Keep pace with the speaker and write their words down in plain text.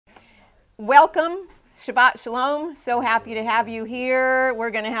Welcome, Shabbat Shalom. So happy to have you here.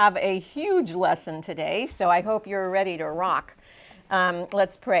 We're going to have a huge lesson today, so I hope you're ready to rock.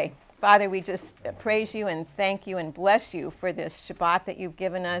 Let's pray. Father, we just praise you and thank you and bless you for this Shabbat that you've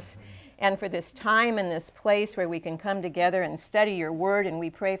given us and for this time and this place where we can come together and study your word. And we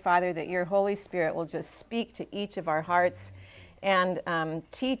pray, Father, that your Holy Spirit will just speak to each of our hearts and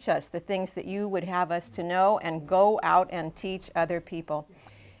teach us the things that you would have us to know and go out and teach other people.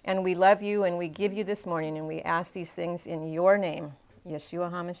 And we love you and we give you this morning and we ask these things in your name,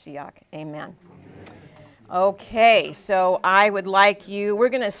 Yeshua HaMashiach. Amen. Okay, so I would like you, we're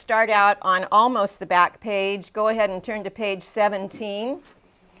going to start out on almost the back page. Go ahead and turn to page 17.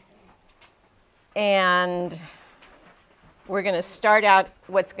 And we're going to start out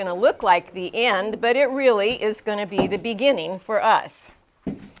what's going to look like the end, but it really is going to be the beginning for us.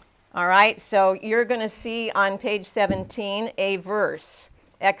 All right, so you're going to see on page 17 a verse.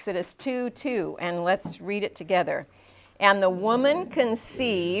 Exodus 2:2, and let's read it together. And the woman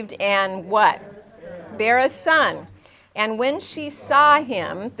conceived and what? Bare a son. And when she saw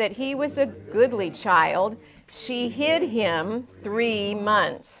him, that he was a goodly child, she hid him 3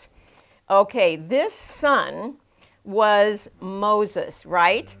 months. Okay, this son was Moses,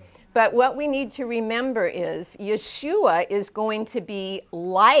 right? But what we need to remember is Yeshua is going to be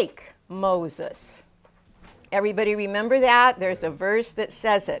like Moses. Everybody remember that? There's a verse that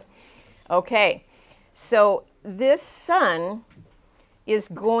says it. Okay, so this son is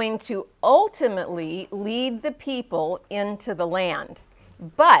going to ultimately lead the people into the land.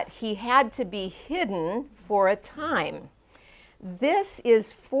 But he had to be hidden for a time. This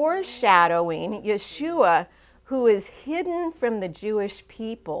is foreshadowing Yeshua, who is hidden from the Jewish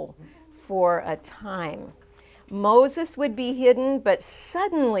people for a time. Moses would be hidden, but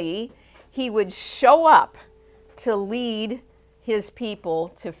suddenly he would show up to lead his people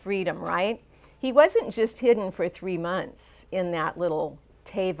to freedom, right? He wasn't just hidden for 3 months in that little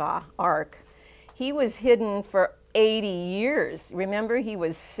Teva ark. He was hidden for 80 years. Remember, he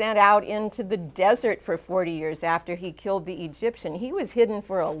was sent out into the desert for 40 years after he killed the Egyptian. He was hidden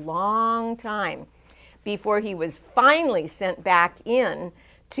for a long time before he was finally sent back in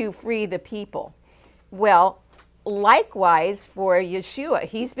to free the people. Well, likewise for Yeshua,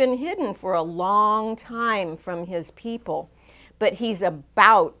 he's been hidden for a long time from his people, but he's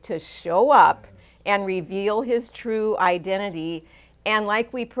about to show up and reveal his true identity, and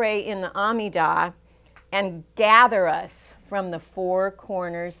like we pray in the Amidah, and gather us from the four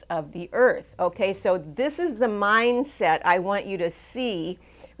corners of the earth. Okay, so this is the mindset I want you to see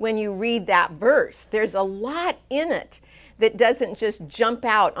when you read that verse. There's a lot in it that doesn't just jump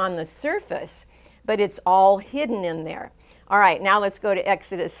out on the surface, but it's all hidden in there. All right, now let's go to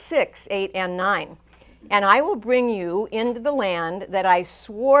Exodus 6, 8, and 9. And I will bring you into the land that I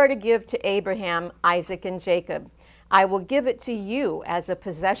swore to give to Abraham, Isaac, and Jacob. I will give it to you as a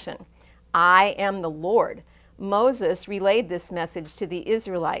possession. I am the Lord. Moses relayed this message to the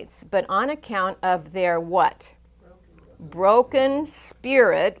Israelites, but on account of their what? Broken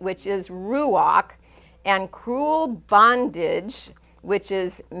spirit, which is ruach, and cruel bondage, which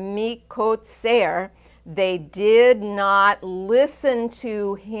is mikotzer, they did not listen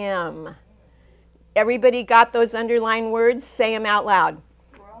to him. Everybody got those underlined words? Say them out loud.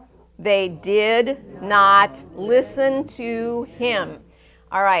 They did not listen to him.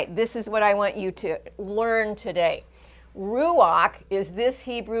 All right, this is what I want you to learn today. Ruach is this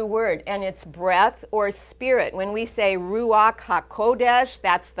Hebrew word, and it's breath or spirit. When we say Ruach HaKodesh,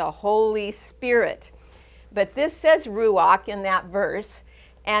 that's the Holy Spirit. But this says Ruach in that verse,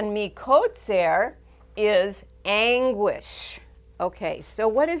 and Mikotzer is anguish. Okay, so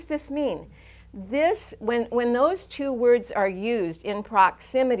what does this mean? This, when those two words are used in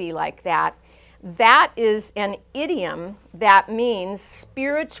proximity like that, that is an idiom that means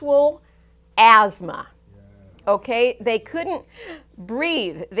spiritual asthma. Okay, they couldn't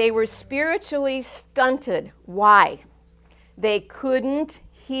breathe. They were spiritually stunted. Why? They couldn't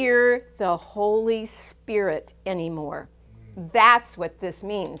hear the Holy Spirit anymore. That's what this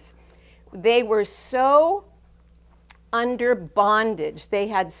means. They were so under bondage, they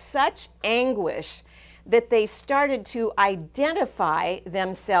had such anguish that they started to identify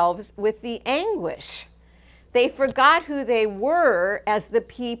themselves with the anguish. They forgot who they were as the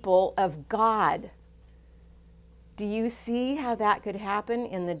people of God. Do you see how that could happen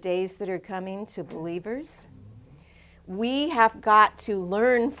in the days that are coming to believers? We have got to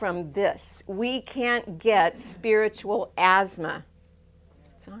learn from this. We can't get spiritual asthma.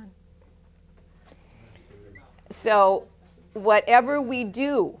 It's on. So whatever we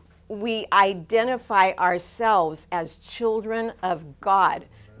do, we identify ourselves as children of God.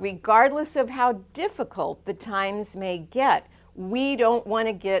 regardless of how difficult the times may get. We don't want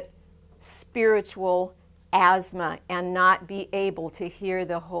to get spiritual asthma and not be able to hear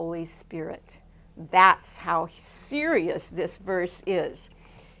the Holy Spirit. That's how serious this verse is.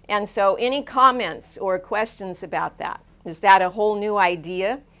 And so any comments or questions about that? Is that a whole new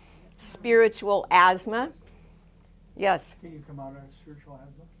idea? Spiritual asthma? Yes? Can you come out of spiritual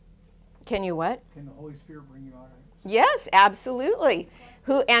asthma? Can you what? Can the Holy Spirit bring you out of it? Yes, absolutely.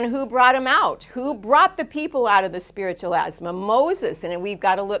 Who brought him out? Who brought the people out of the spiritual asthma? Moses. And we've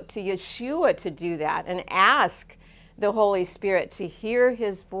got to look to Yeshua to do that and ask the Holy Spirit to hear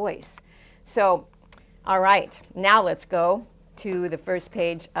his voice. So, all right, now let's go to the first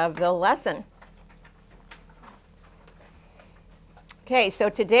page of the lesson. Okay, so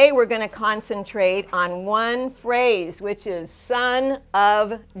today we're going to concentrate on one phrase, which is son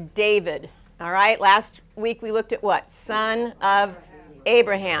of David. All right, last week we looked at what? Son of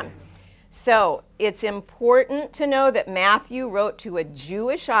Abraham. So it's important to know that Matthew wrote to a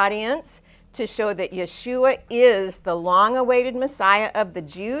Jewish audience to show that Yeshua is the long-awaited Messiah of the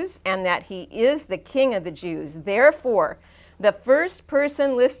Jews and that he is the King of the Jews. Therefore, the first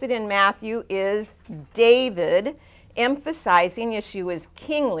person listed in Matthew is David, emphasizing Yeshua's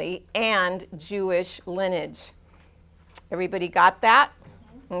kingly and Jewish lineage. Everybody got that?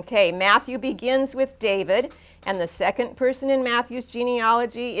 Okay, Matthew begins with David, and the second person in Matthew's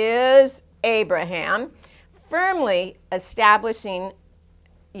genealogy is Abraham, firmly establishing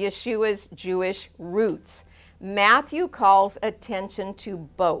Yeshua's Jewish roots. Matthew calls attention to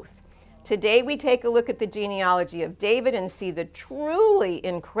both. Today we take a look at the genealogy of David and see the truly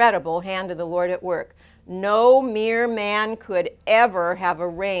incredible hand of the Lord at work. No mere man could ever have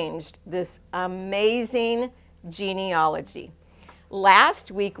arranged this amazing genealogy.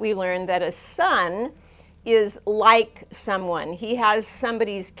 Last week we learned that a son is like someone. He has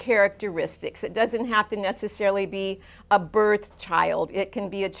somebody's characteristics. It doesn't have to necessarily be a birth child. It can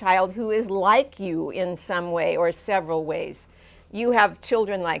be a child who is like you in some way or several ways. You have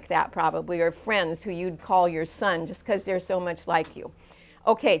children like that probably, or friends who you'd call your son just because they're so much like you.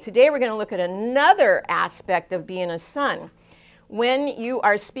 Okay, today we're going to look at another aspect of being a son. When you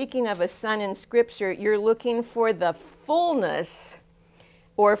are speaking of a son in Scripture, you're looking for the fullness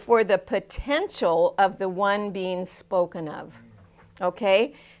or for the potential of the one being spoken of.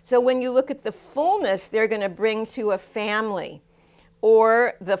 Okay? So when you look at the fullness they're going to bring to a family,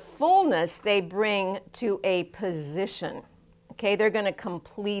 or the fullness they bring to a position. Okay? They're going to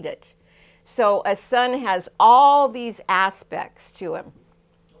complete it. So a son has all these aspects to him.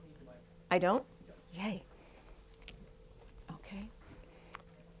 I don't? Yay. Okay.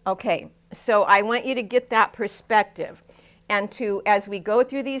 Okay, so I want you to get that perspective and to, as we go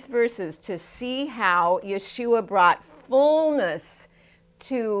through these verses, to see how Yeshua brought fullness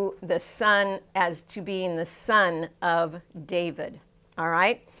to the son as to being the son of David. All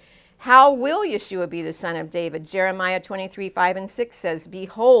right? How will Yeshua be the son of David? Jeremiah 23:5-6 says,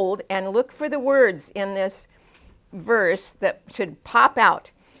 "Behold," and look for the words in this verse that should pop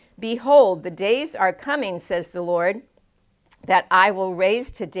out. "Behold, the days are coming, says the Lord, that I will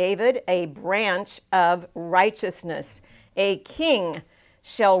raise to David a branch of righteousness. A king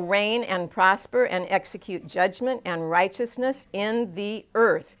shall reign and prosper and execute judgment and righteousness in the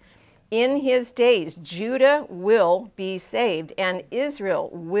earth. In his days, Judah will be saved, and Israel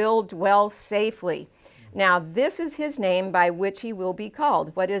will dwell safely. Now, this is his name by which he will be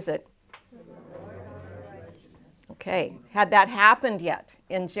called." What is it? Okay, had that happened yet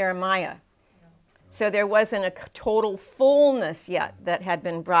in Jeremiah? So there wasn't a total fullness yet that had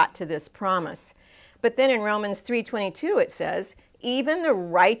been brought to this promise. But then in Romans 3:22 it says, "Even the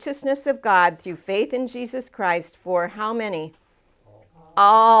righteousness of God through faith in Jesus Christ for" how many?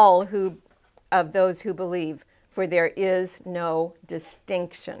 All of those who believe, for there is no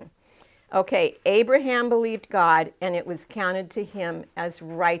distinction. Okay, Abraham believed God, and it was counted to him as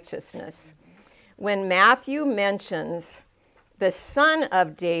righteousness. When Matthew mentions the son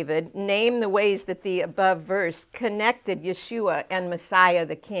of David, name the ways that the above verse connected Yeshua and Messiah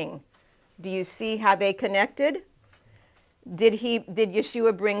the King. Do you see how they connected? Did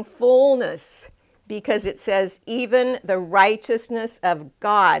Yeshua bring fullness? Because it says, even the righteousness of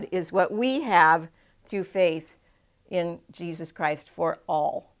God is what we have through faith in Jesus Christ for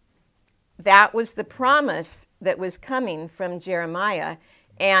all. That was the promise that was coming from Jeremiah,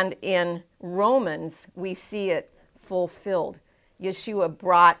 and in Romans we see it fulfilled. Yeshua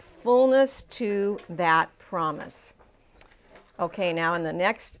brought fullness to that promise. Okay, now in the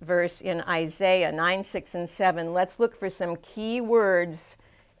next verse in Isaiah 9:6-7, let's look for some key words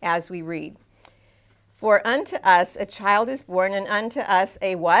as we read. For unto us a child is born, and unto us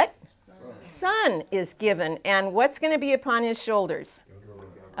a what? Son is given. And what's going to be upon his shoulders?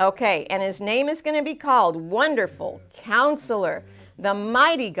 Okay, and his name is going to be called Wonderful, Counselor, the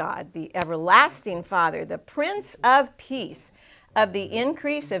Mighty God, the Everlasting Father, the Prince of Peace. Of the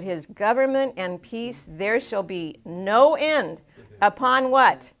increase of his government and peace there shall be no end. Upon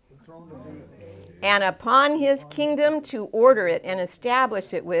what? And upon his kingdom, to order it and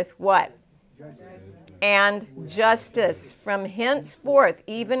establish it with what? And justice from henceforth,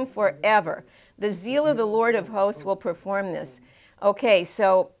 even forever. The zeal of the Lord of hosts will perform this. Okay,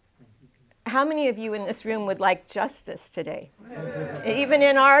 so how many of you in this room would like justice today? Even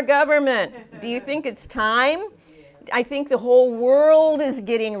in our government. Do you think it's time? I think the whole world is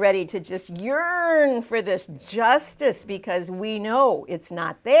getting ready to just yearn for this justice because we know it's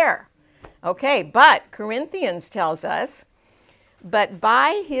not there. Okay, but Corinthians tells us, but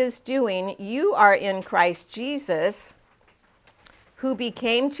by his doing you are in Christ Jesus, who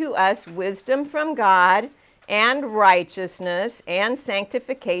became to us wisdom from God and righteousness and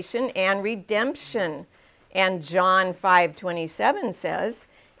sanctification and redemption. And John 5:27 says,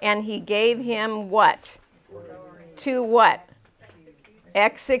 and he gave him what? To what?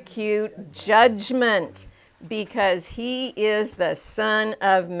 Execute judgment, because he is the Son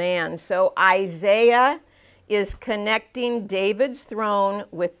of Man. So Isaiah is connecting David's throne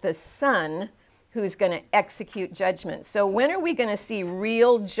with the Son who's going to execute judgment. So when are we going to see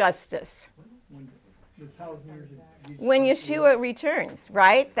real justice? When Yeshua returns,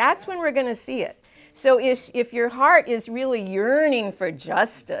 right? That's when we're going to see it. So if your heart is really yearning for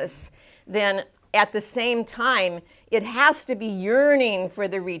justice, then at the same time, it has to be yearning for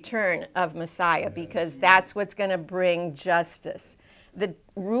the return of Messiah, because that's what's going to bring justice. The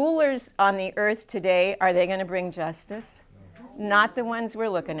rulers on the earth today, are they going to bring justice? No. Not the ones we're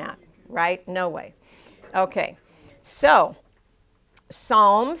looking at, right? No way. Okay, so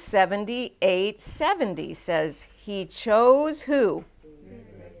Psalm 78:70 says, he chose who?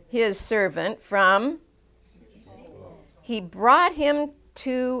 His servant from? He brought him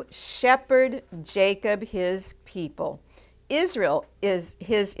to shepherd Jacob his people. Israel is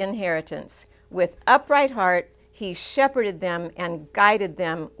his inheritance. With upright heart he shepherded them and guided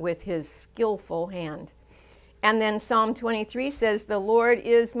them with his skillful hand. And then Psalm 23 says, the Lord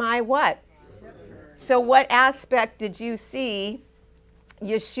is my what? So what aspect did you see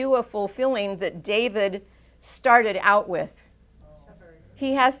Yeshua fulfilling that David started out with?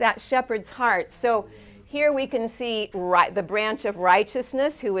 He has that shepherd's heart. So here we can see the branch of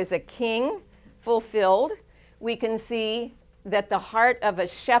righteousness, who is a king, fulfilled. We can see that the heart of a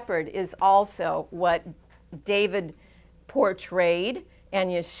shepherd is also what David portrayed, and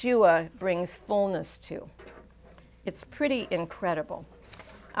Yeshua brings fullness to. It's pretty incredible.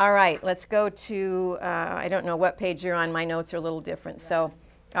 All right, let's go to, I don't know what page you're on. My notes are a little different. So,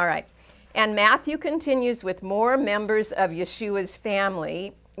 all right. And Matthew continues with more members of Yeshua's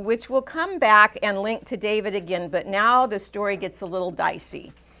family, which will come back and link to David again, but now the story gets a little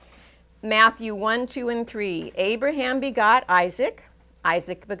dicey. Matthew 1, 2, and 3. Abraham begot Isaac.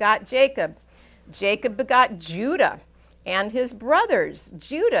 Isaac begot Jacob. Jacob begot Judah and his brothers.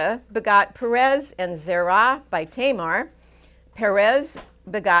 Judah begot Perez and Zerah by Tamar. Perez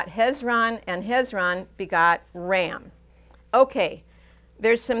begot Hezron, and Hezron begot Ram. Okay,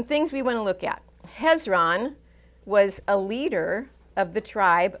 there's some things we want to look at. Hezron was a leader of the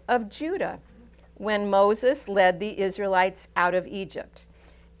tribe of Judah when Moses led the Israelites out of Egypt.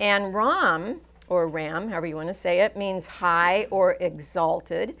 And Ram, or Ram, however you want to say it, means high or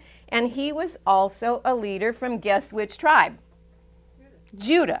exalted. And he was also a leader from guess which tribe?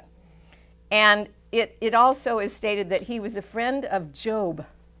 Judah. And it also is stated that he was a friend of Job.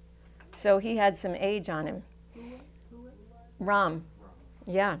 So he had some age on him. Who was? Ram.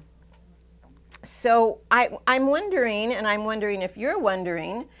 Yeah. So I'm wondering, and I'm wondering if you're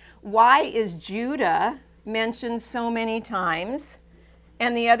wondering, why is Judah mentioned so many times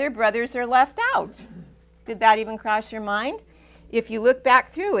and the other brothers are left out? Did that even cross your mind? If you look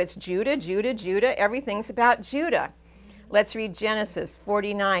back through, it's Judah, Judah, Judah. Everything's about Judah. Let's read Genesis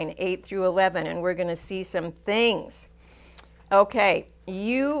 49, 8 through 11, and we're going to see some things. Okay,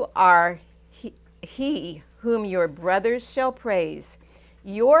 you are he whom your brothers shall praise.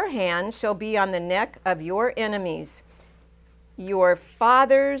 Your hand shall be on the neck of your enemies. Your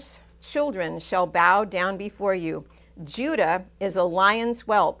father's children shall bow down before you. Judah is a lion's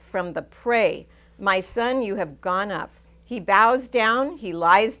whelp from the prey. My son, you have gone up. He bows down, he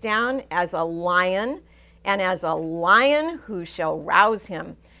lies down as a lion, and as a lion who shall rouse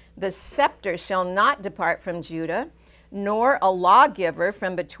him. The scepter shall not depart from Judah, nor a lawgiver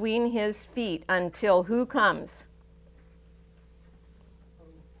from between his feet until who comes?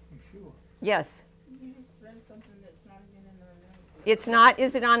 Yeshua. Yes. You just read something that's not even in the notes. It's not,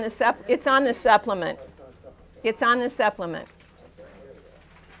 is it on the it's on the supplement. It's on the supplement.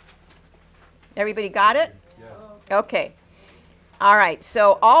 Everybody got it? Yes. Okay. All right.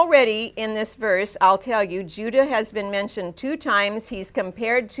 So already in this verse, I'll tell you, Judah has been mentioned 2 times. He's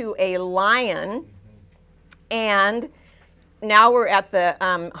compared to a lion. And now we're at the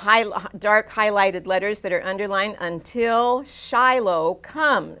dark highlighted letters that are underlined, until Shiloh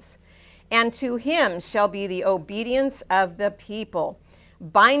comes. And to him shall be the obedience of the people,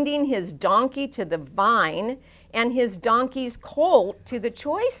 binding his donkey to the vine, and his donkey's colt to the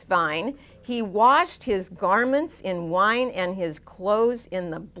choice vine. He washed his garments in wine and his clothes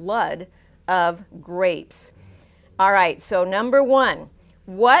in the blood of grapes. All right, so number 1,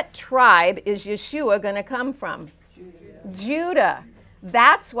 what tribe is Yeshua going to come from? Judah.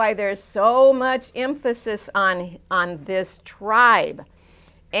 That's why there's so much emphasis on this tribe.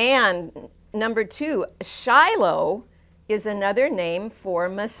 And number 2, Shiloh is another name for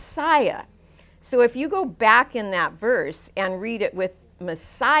Messiah. So if you go back in that verse and read it with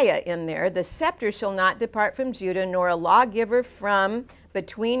Messiah in there, the scepter shall not depart from Judah, nor a lawgiver from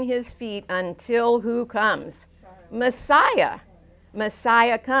between his feet until who comes? Messiah.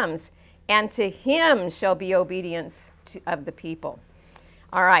 Messiah comes, and to him shall be obedience of the people.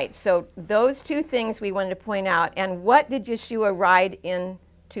 All right, so those 2 things we wanted to point out. And what did Yeshua ride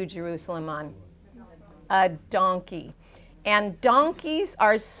into Jerusalem on? A donkey. And donkeys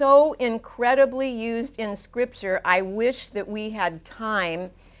are so incredibly used in Scripture. I wish that we had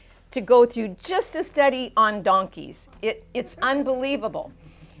time to go through just a study on donkeys. It's unbelievable.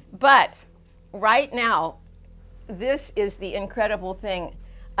 But right now, this is the incredible thing.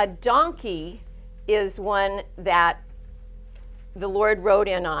 A donkey is one that the Lord rode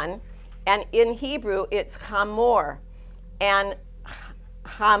in on. And in Hebrew, it's hamor. And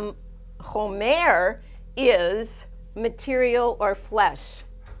homer is material or flesh.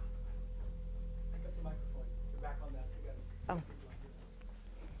 Pick up the microphone. We're back on that together. Oh.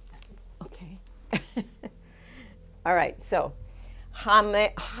 Okay. All right, so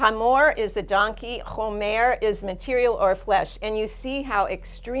hamor is a donkey, homer is material or flesh. And you see how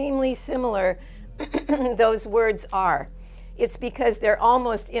extremely similar those words are. It's because they're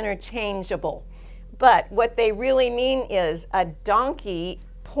almost interchangeable. But what they really mean is a donkey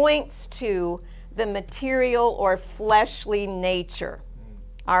points to the material or fleshly nature.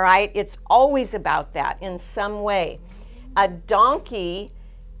 All right? It's always about that in some way. A donkey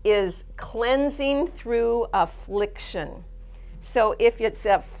is cleansing through affliction. So if it's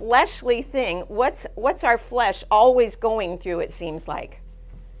a fleshly thing, what's our flesh always going through, it seems like?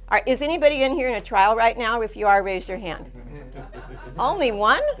 All right, is anybody in here in a trial right now? If you are, raise your hand. Only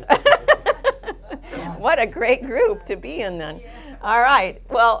one? What a great group to be in then. All right.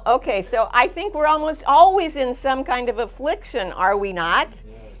 Well, okay. So I think we're almost always in some kind of affliction, are we not? Yes.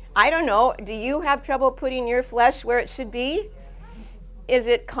 I don't know. Do you have trouble putting your flesh where it should be? Is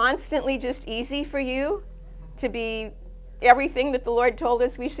it constantly just easy for you to be everything that the Lord told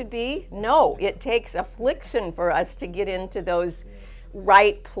us we should be? No. It takes affliction for us to get into those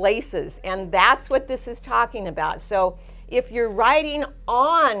right places. And that's what this is talking about. So if you're riding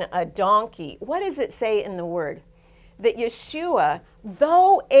on a donkey, what does it say in the Word? That Yeshua,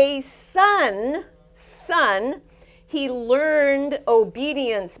 though a son, he learned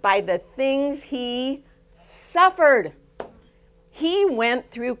obedience by the things he suffered. He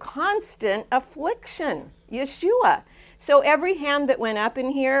went through constant affliction, Yeshua. So every hand that went up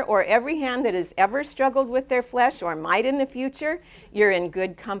in here, or every hand that has ever struggled with their flesh or might in the future, you're in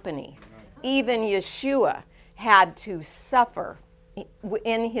good company. Even Yeshua had to suffer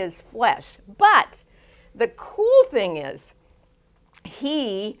in his flesh. But the cool thing is,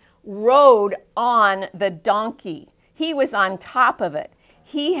 he rode on the donkey. He was on top of it.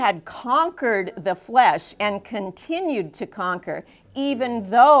 He had conquered the flesh and continued to conquer, even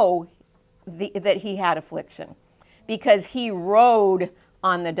though that he had affliction, because he rode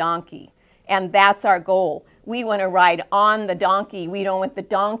on the donkey. And that's our goal. We want to ride on the donkey. We don't want the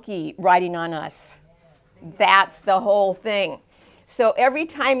donkey riding on us. That's the whole thing. So every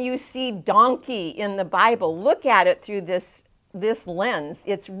time you see donkey in the Bible, look at it through this lens.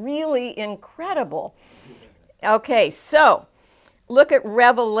 It's really incredible. Okay, so look at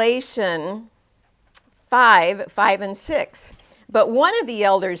Revelation 5 and 6. But one of the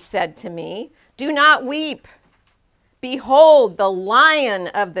elders said to me, "Do not weep. Behold, the Lion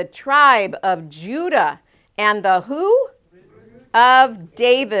of the tribe of Judah, and the who? Of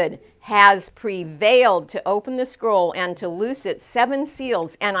David, has prevailed to open the scroll and to loose its 7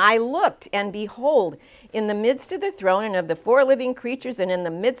 seals. And I looked, and behold, in the midst of the throne and of the 4 living creatures and in the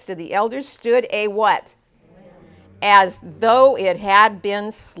midst of the elders stood a what? As though it had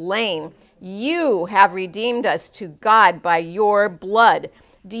been slain. You have redeemed us to God by your blood.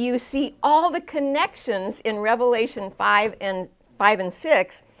 Do you see all the connections in Revelation 5 and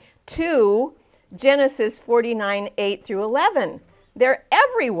 6 to Genesis 49, 8 through 11? They're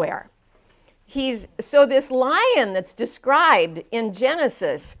everywhere. So this lion that's described in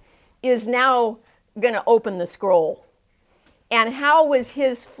Genesis is now going to open the scroll. And how was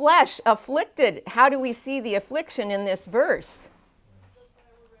his flesh afflicted? How do we see the affliction in this verse?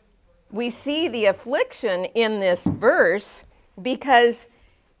 We see the affliction in this verse because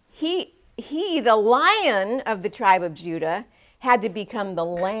he, the lion of the tribe of Judah, had to become the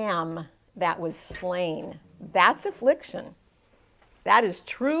lamb that was slain. That's affliction. That is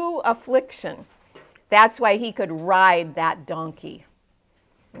true affliction. That's why he could ride that donkey.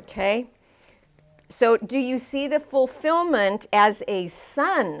 Okay? So do you see the fulfillment as a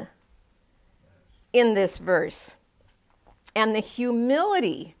son in this verse? And the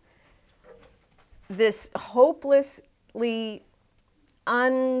humility, this hopelessly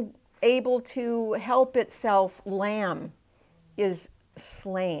unable to help itself lamb is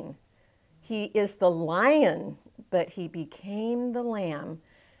slain. He is the lion, but he became the lamb,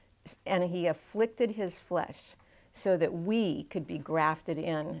 and he afflicted his flesh so that we could be grafted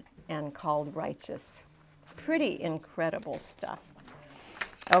in and called righteous. Pretty incredible stuff.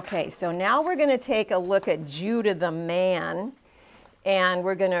 Okay, so now we're going to take a look at Judah the man, and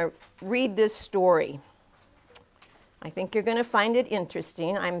we're going to read this story. I think you're going to find it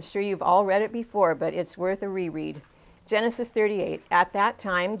interesting. I'm sure you've all read it before, but it's worth a reread. Genesis 38. At that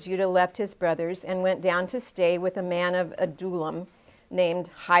time, Judah left his brothers and went down to stay with a man of Adullam named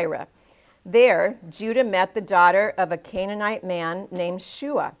Hira. There, Judah met the daughter of a Canaanite man named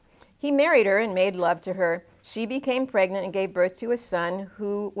Shua. He married her and made love to her. She became pregnant and gave birth to a son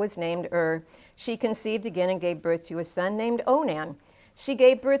who was named She conceived again and gave birth to a son named Onan. She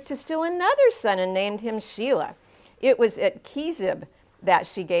gave birth to still another son and named him Shelah. It was at Kezib that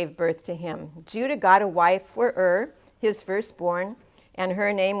she gave birth to him. Judah got a wife for his firstborn, and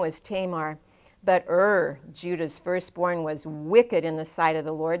her name was Tamar. But Judah's firstborn, was wicked in the sight of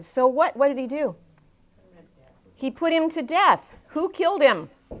the Lord. So what did he do? He put him to death. Who killed him?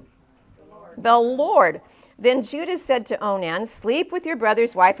 The Lord. Then Judah said to Onan, sleep with your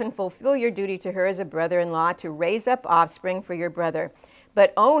brother's wife and fulfill your duty to her as a brother-in-law to raise up offspring for your brother.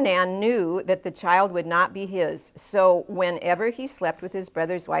 But Onan knew that the child would not be his. So whenever he slept with his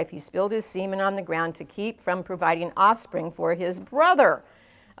brother's wife, he spilled his semen on the ground to keep from providing offspring for his brother.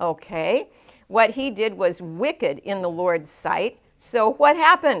 Okay. What he did was wicked in the Lord's sight. So what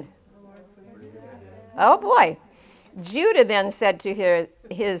happened? Oh boy. Judah then said to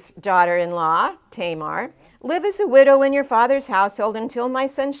his daughter-in-law, Tamar, live as a widow in your father's household until my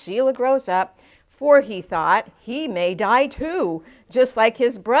son Shelah grows up. For he thought, he may die too, just like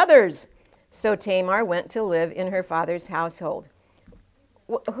his brothers. So Tamar went to live in her father's household.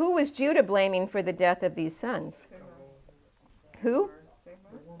 Who was Judah blaming for the death of these sons? Who?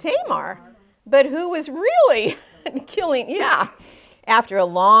 Tamar. But who was really killing? Yeah. After a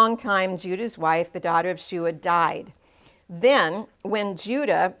long time, Judah's wife, the daughter of Shua, died. Then, when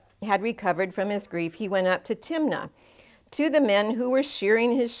Judah had recovered from his grief, he went up to Timnah to the men who were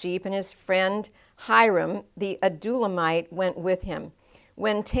shearing his sheep, and his friend Hiram, the Adullamite, went with him.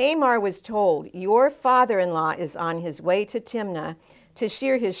 When Tamar was told, your father-in-law is on his way to Timnah to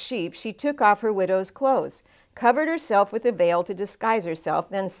shear his sheep, she took off her widow's clothes, covered herself with a veil to disguise herself,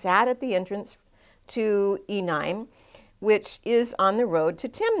 then sat at the entrance to Enaim, which is on the road to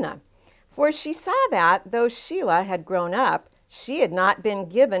Timnah. For she saw that, though Shelah had grown up, she had not been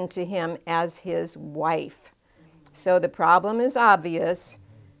given to him as his wife. So the problem is obvious.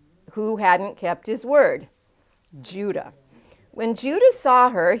 Who hadn't kept his word? Judah. When Judah saw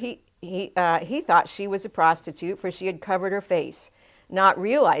her, he thought she was a prostitute, for she had covered her face. Not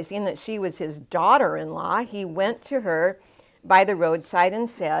realizing that she was his daughter-in-law, he went to her by the roadside and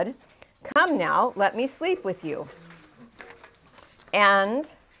said, come now, let me sleep with you. And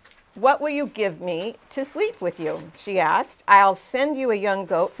what will you give me to sleep with you? She asked. I'll send you a young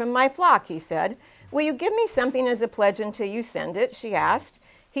goat from my flock, he said. Will you give me something as a pledge until you send it? She asked.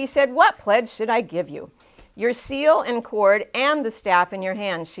 He said, what pledge should I give you? Your seal and cord and the staff in your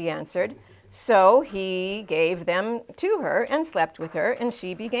hand, she answered. So he gave them to her and slept with her, and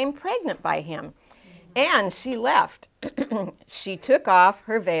she became pregnant by him. And she left. She took off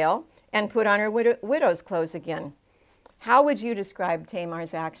her veil and put on her widow's clothes again. How would you describe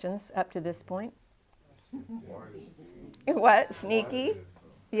Tamar's actions up to this point? What? Sneaky?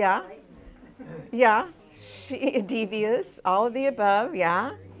 Yeah. Yeah. She, devious, all of the above,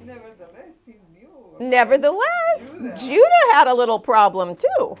 yeah. Nevertheless, he knew. Nevertheless, Judah had a little problem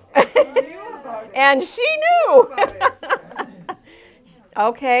too. And she knew.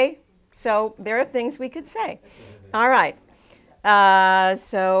 Okay, so there are things we could say. All right.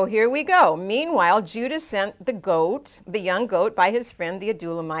 So here we go. Meanwhile, Judah sent the young goat by his friend the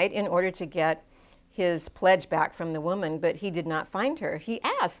Adulamite in order to get his pledge back from the woman, but he did not find her. He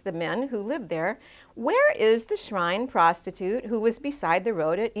asked the men who lived there, "Where is the shrine prostitute who was beside the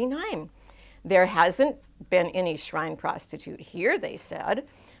road at Enaim?" "There hasn't been any shrine prostitute here," they said.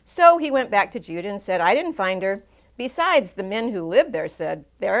 So he went back to Judah and said, "I didn't find her. Besides, the men who lived there said,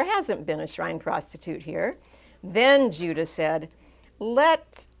 there hasn't been a shrine prostitute here." Then Judah said,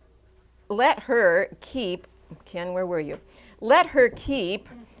 let her keep," Ken, where were you? "Let her keep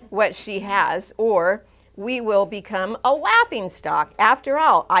what she has, or we will become a laughingstock. After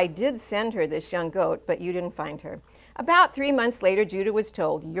all, I did send her this young goat, but you didn't find her." About 3 months later, Judah was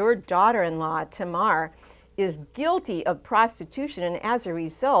told, "Your daughter-in-law, Tamar, is guilty of prostitution, and as a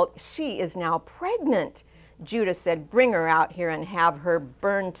result, she is now pregnant." Judah said, "Bring her out here and have her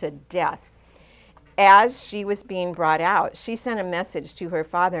burned to death." As she was being brought out, she sent a message to her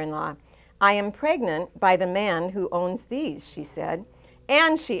father-in-law. "I am pregnant by the man who owns these," she said.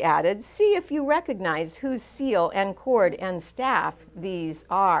 And she added, "See if you recognize whose seal and cord and staff these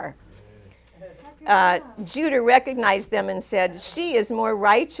are." Judah recognized them and said, "She is more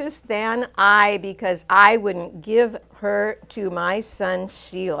righteous than I, because I wouldn't give her to my son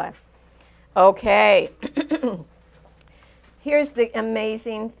Shelah." Okay. Here's the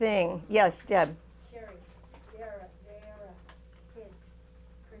amazing thing. Yes, Deb. Sherry, they are kids'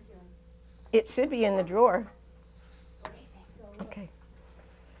 curriculum. It should be in the drawer. So Okay.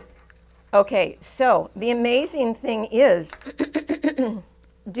 Okay, so the amazing thing is,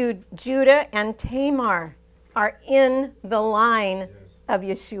 Judah and Tamar are in the line of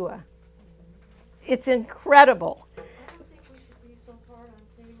Yeshua. It's incredible. I don't think we should be so hard on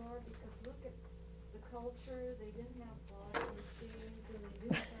Tamar, because look at the culture. They didn't have washing machines, and they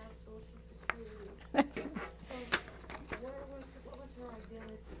didn't have Social Security. So what was her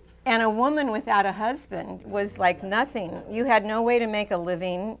identity? And a woman without a husband was like nothing. You had no way to make a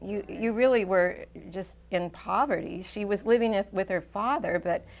living. You really were just in poverty. She was living with her father,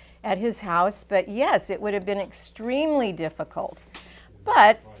 but at his house. But yes, it would have been extremely difficult.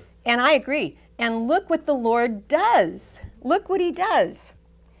 But, and I agree. And look what the Lord does. Look what he does.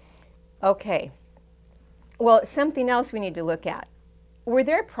 Okay. Well, something else we need to look at. Were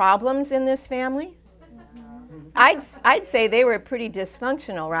there problems in this family? I'd say they were pretty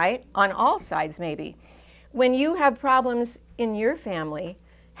dysfunctional, right? On all sides, maybe. When you have problems in your family,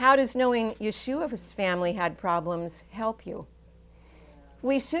 how does knowing Yeshua's family had problems help you?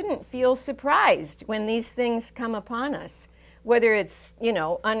 We shouldn't feel surprised when these things come upon us, whether it's,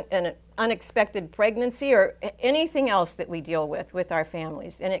 an unexpected pregnancy or anything else that we deal with our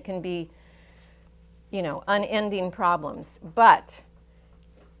families. And it can be, unending problems. But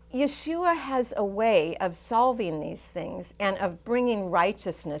Yeshua has a way of solving these things and of bringing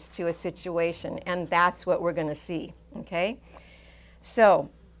righteousness to a situation, and that's what we're going to see, okay? So,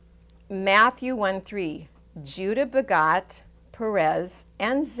 Matthew 1:3, Judah begot Perez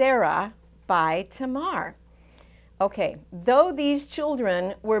and Zerah by Tamar. Okay, though these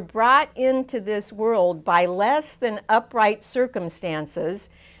children were brought into this world by less than upright circumstances,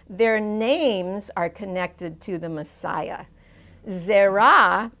 their names are connected to the Messiah.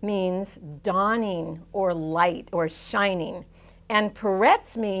 Zerah means dawning or light or shining. And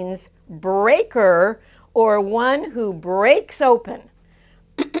Peretz means breaker or one who breaks open.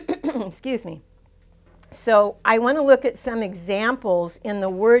 Excuse me. So I want to look at some examples in the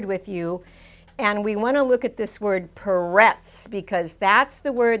word with you. And we want to look at this word Peretz, because that's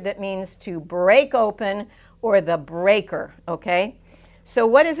the word that means to break open or the breaker, okay? So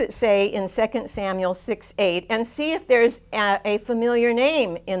what does it say in 2 Samuel 6:8? And see if there's a familiar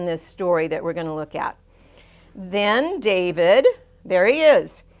name in this story that we're going to look at. Then David, there he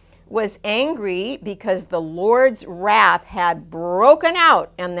is, was angry because the Lord's wrath had broken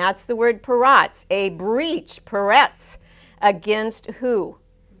out, and that's the word Peretz, a breach, Peretz, against who?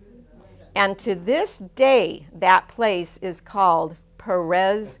 And to this day, that place is called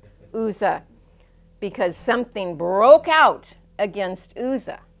Perez Uzzah, because something broke out against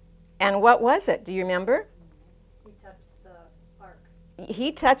Uzzah. And what was it? Do you remember? he touched the ark.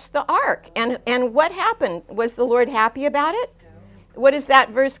 He touched the ark. And what happened? Was the Lord happy about it? No. What does that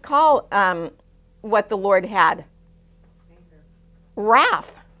verse call what the Lord had?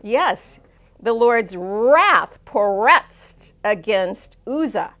 wrath. Yes, the Lord's wrath peretzed against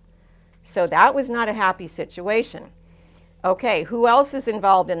Uzzah. So that was not a happy situation. Okay, who else is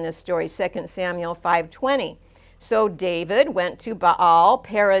involved in this story? 2 Samuel 5:20. So David went to Baal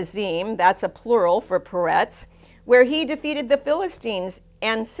Perazim, that's a plural for Peretz, where he defeated the Philistines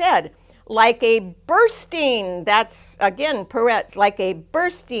and said, like a bursting, that's again Peretz, like a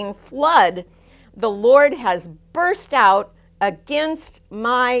bursting flood, the Lord has burst out against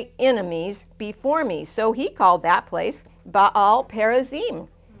my enemies before me. So he called that place Baal Perazim.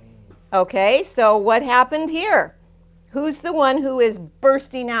 Okay, so what happened here? Who's the one who is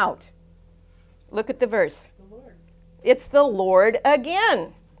bursting out? Look at the verse. The Lord. It's the Lord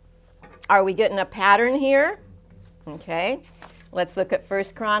again. Are we getting a pattern here? Okay, let's look at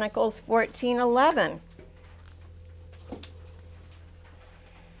 1 Chronicles 14:11.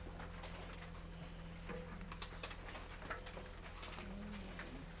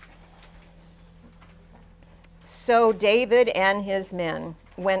 So David and his men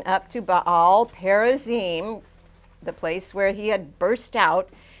went up to Baal Perazim, the place where he had burst out,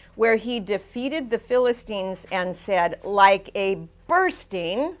 where he defeated the Philistines and said, like a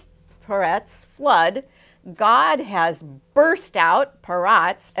bursting, Peretz, flood, God has burst out,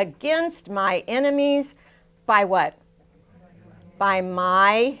 Peretz, against my enemies by what? By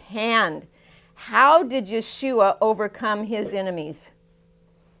my hand. How did Yeshua overcome his enemies?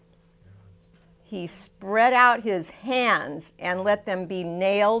 He spread out his hands and let them be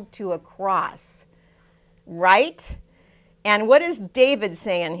nailed to a cross. Right? And what is David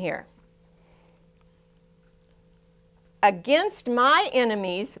saying here? Against my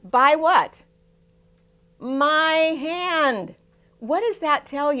enemies by what? My hand. What does that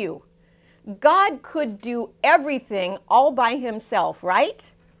tell you? God could do everything all by himself,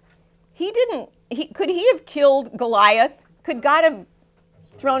 right? He didn't. Could he have killed Goliath? Could God have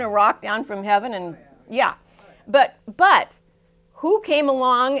thrown a rock down from heaven and yeah. But who came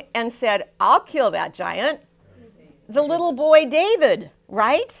along and said, I'll kill that giant? The little boy David,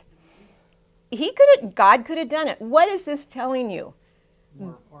 right? God could have done it. What is this telling you? We're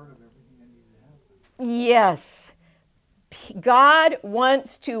a part of everything that needs to happen. Yes. God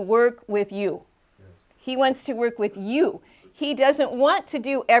wants to work with you. He wants to work with you. He doesn't want to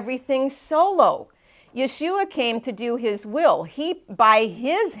do everything solo. Yeshua came to do his will. By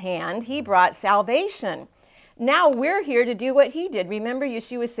his hand, he brought salvation. Now we're here to do what he did. Remember,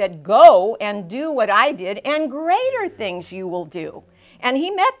 Yeshua said, go and do what I did, and greater things you will do. And he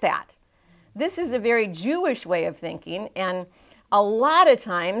met that. This is a very Jewish way of thinking, and a lot of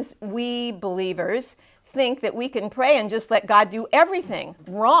times we believers think that we can pray and just let God do everything.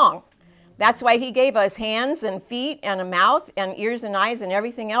 Wrong. That's why he gave us hands and feet and a mouth and ears and eyes and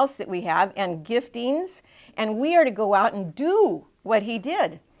everything else that we have and giftings. And we are to go out and do what he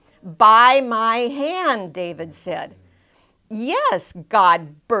did. By my hand, David said. Yes,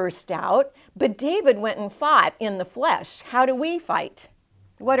 God burst out, but David went and fought in the flesh. How do we fight?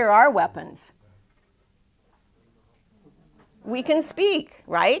 What are our weapons? We can speak,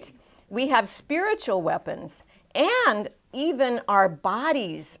 right? We have spiritual weapons and even our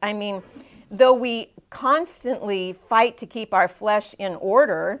bodies. I mean, though we constantly fight to keep our flesh in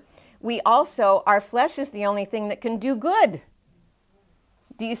order, our flesh is the only thing that can do good.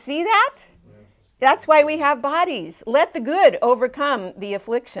 Do you see that? That's why we have bodies. Let the good overcome the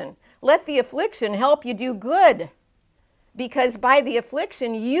affliction. Let the affliction help you do good. Because by the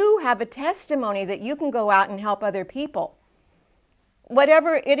affliction, you have a testimony that you can go out and help other people.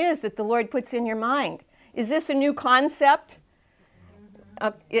 Whatever it is that the Lord puts in your mind. Is this a new concept?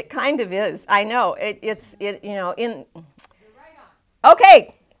 It kind of is. I know.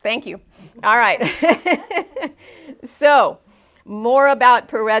 Okay. Thank you. All right. So, more about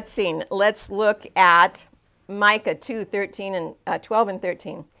peretzing. Let's look at Micah 2:13 and 12 and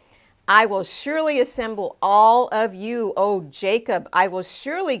 13. I will surely assemble all of you, O Jacob. I will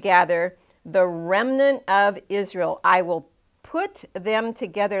surely gather the remnant of Israel. I will put them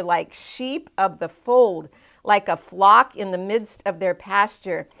together like sheep of the fold, like a flock in the midst of their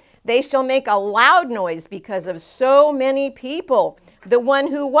pasture. They shall make a loud noise because of so many people. The one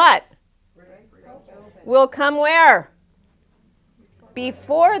who what? Will come where?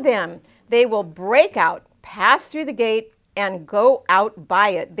 Before them. They will break out, pass through the gate, and go out by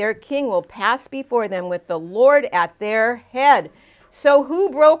it. Their king will pass before them with the Lord at their head. So who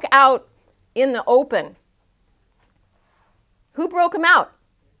broke out in the open? Who broke him out?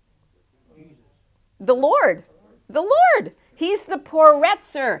 Jesus. The Lord. The Lord. He's the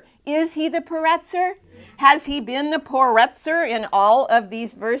Peretzer. Is he the Peretzer? Has he been the Peretzer in all of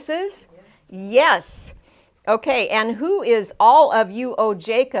these verses? Yes. Okay, and who is all of you, O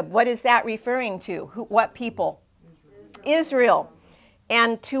Jacob? What is that referring to? What people? Israel.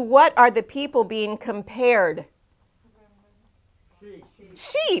 And to what are the people being compared?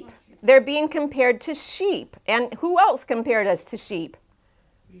 Sheep. They're being compared to sheep. And who else compared us to sheep?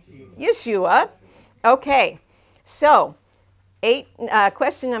 Yeshua. Okay, so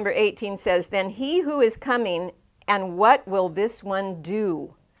question number 18 says, then he who is coming, and what will this one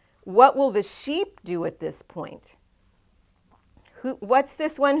do? What will the sheep do at this point? What's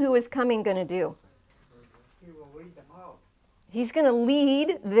this one who is coming going to do? He will lead them out. He's going to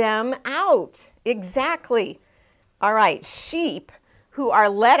lead them out. Exactly. All right, sheep who are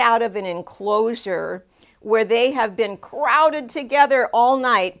let out of an enclosure where they have been crowded together all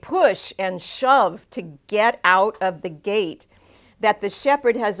night, push and shove to get out of the gate that the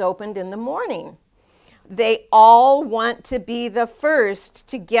shepherd has opened in the morning. They all want to be the first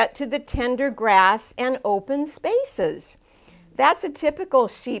to get to the tender grass and open spaces. That's a typical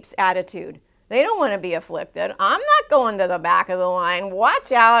sheep's attitude. They don't want to be afflicted. I'm not going to the back of the line.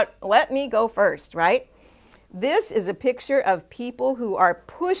 Watch out. Let me go first, right? This is a picture of people who are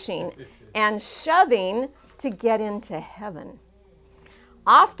pushing and shoving to get into heaven.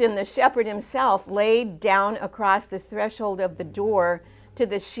 Often the shepherd himself laid down across the threshold of the door to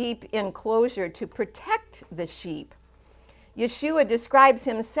the sheep enclosure to protect the sheep. Yeshua describes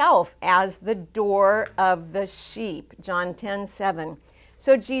himself as the door of the sheep, John 10:7.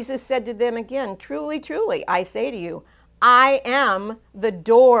 So Jesus said to them again, truly, truly, I say to you, I am the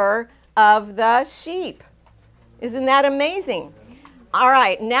door of the sheep. Isn't that amazing? All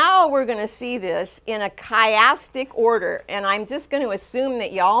right, now we're going to see this in a chiastic order, and I'm just going to assume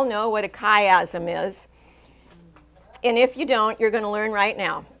that y'all know what a chiasm is. And if you don't, you're going to learn right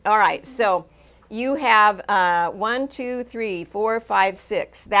now. All right, so you have 1, 2, 3, 4, 5,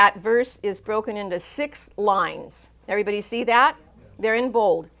 6. That verse is broken into 6 lines. Everybody see that? They're in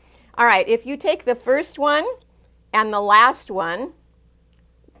bold. All right, if you take the first one and the last one,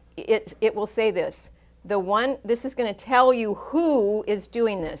 it will say this. This is going to tell you who is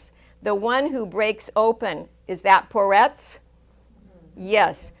doing this. The one who breaks open, is that Poretz?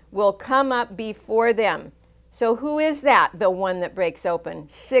 Yes, will come up before them. So who is that, the one that breaks open?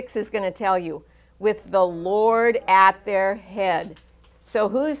 6 is going to tell you, with the Lord at their head. So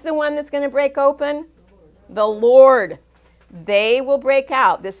who's the one that's going to break open? The Lord. They will break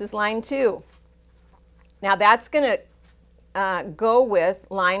out. This is line 2. Now that's going to go with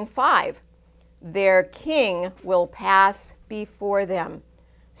line 5. Their king will pass before them.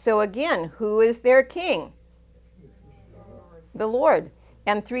 So again, who is their king? The Lord.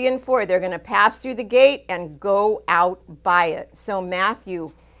 And 3 and 4, they're going to pass through the gate and go out by it. So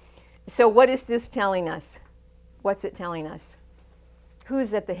Matthew, so what is this telling us? What's it telling us?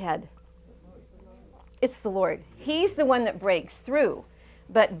 Who's at the head? It's the Lord. He's the one that breaks through.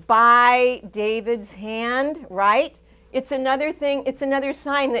 But by David's hand, right? It's another thing, it's another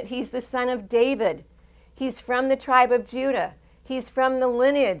sign that he's the son of David. He's from the tribe of Judah. He's from the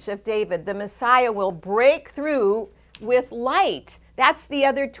lineage of David. The Messiah will break through with light. That's the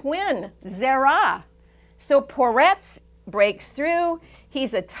other twin, Zerah. So Poretz breaks through.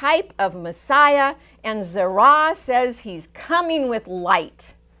 He's a type of Messiah, and Zerah says he's coming with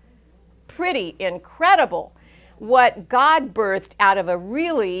light. Pretty incredible what God birthed out of a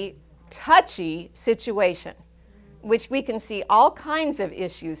really touchy situation, which we can see all kinds of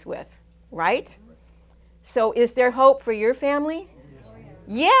issues with, right? So is there hope for your family?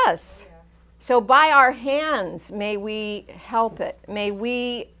 Yes. So by our hands, may we help it. May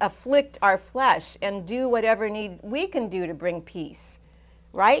we afflict our flesh and do whatever need we can do to bring peace,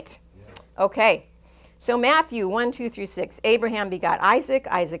 right? Okay. So Matthew 1, 2 through 6. Abraham begot Isaac,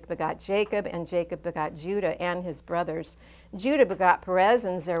 Isaac begot Jacob, and Jacob begot Judah and his brothers. Judah begot Perez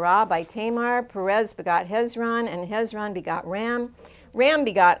and Zerah by Tamar. Perez begot Hezron, and Hezron begot Ram. Ram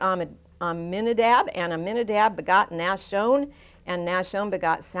begot Amminadab, and Amminadab begot Nahshon, and Nahshon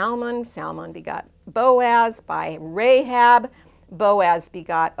begot Salmon. Salmon begot Boaz by Rahab. Boaz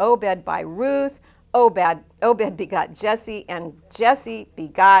begot Obed by Ruth. Obed begot Jesse, and Jesse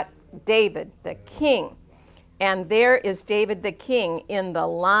begot David, the king. And there is David the king in the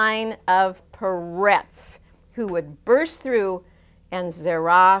line of Peretz, who would burst through, and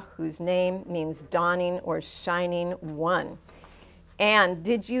Zerah, whose name means dawning or shining one. And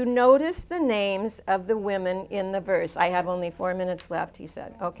did you notice the names of the women in the verse? I have only 4 minutes left, he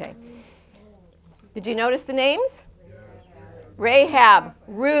said. Okay. Did you notice the names? Rahab,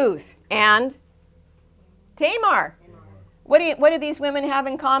 Ruth, and Tamar. What do these women have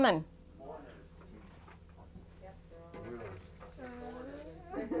in common?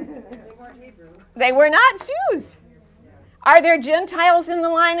 They weren't Hebrew. They were not Jews. Are there Gentiles in the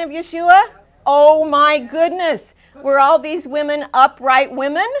line of Yeshua? Oh my goodness. Were all these women upright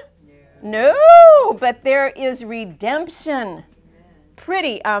women? No, but there is redemption.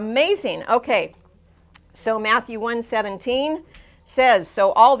 Pretty amazing. Okay, so Matthew 1:17 says,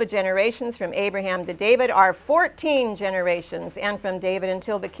 so all the generations from Abraham to David are 14 generations, and from David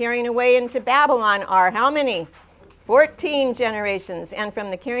until the carrying away into Babylon are how many? 14 generations, and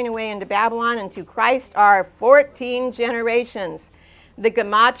from the carrying away into Babylon into Christ are 14 generations. The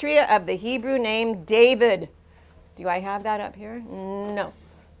gematria of the Hebrew name David. Do I have that up here? No.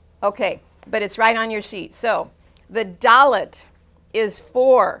 Okay, but it's right on your sheet. So the Dalet is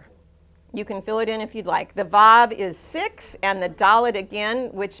 4. You can fill it in if you'd like. The Vav is 6, and the Dalet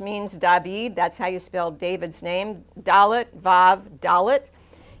again, which means David. That's how you spell David's name. Dalet, Vav, Dalet.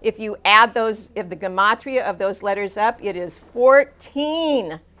 If you add those, if the gematria of those letters up, it is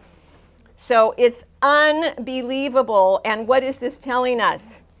 14. So it's unbelievable. And what is this telling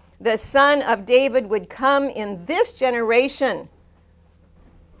us? The son of David would come in this generation.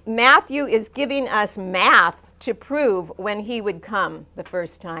 Matthew is giving us math to prove when he would come the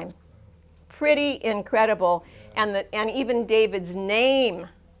first time. Pretty incredible. And even David's name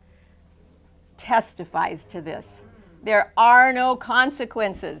testifies to this. There are no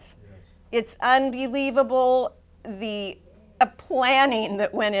consequences. It's unbelievable the planning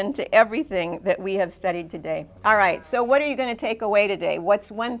that went into everything that we have studied today. All right, so what are you going to take away today?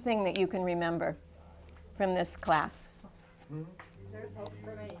 What's one thing that you can remember from this class? There's hope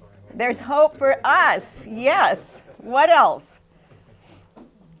for me. There's hope for us, yes. What else?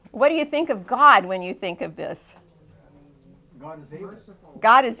 What do you think of God when you think of this? God is able.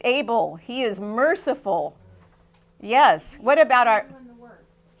 God is able. He is merciful. Yes. What about our... Doing the work.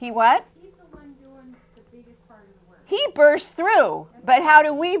 He what? He's the one doing the biggest part of the work. He burst through, but how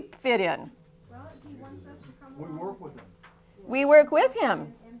do we fit in? Well, he wants us to come We along work with him. We work with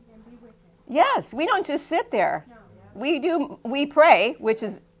him. and be with him. Yes, we don't just sit there. No. We pray, which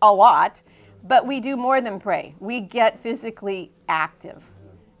is a lot, but we do more than pray. We get physically active.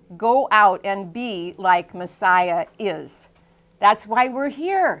 Go out and be like Messiah is. That's why we're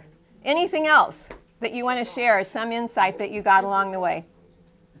here. Anything else that you want to share, some insight that you got along the way?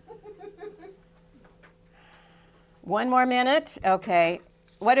 One more minute? Okay.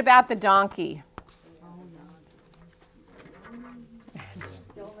 What about the donkey?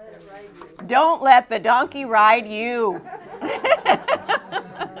 Don't let it ride you. Don't let the donkey ride you.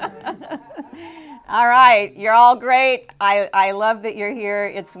 All right, you're all great. I love that you're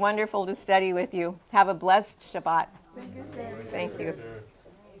here. It's wonderful to study with you. Have a blessed Shabbat. Thank you, Sarah. Thank you.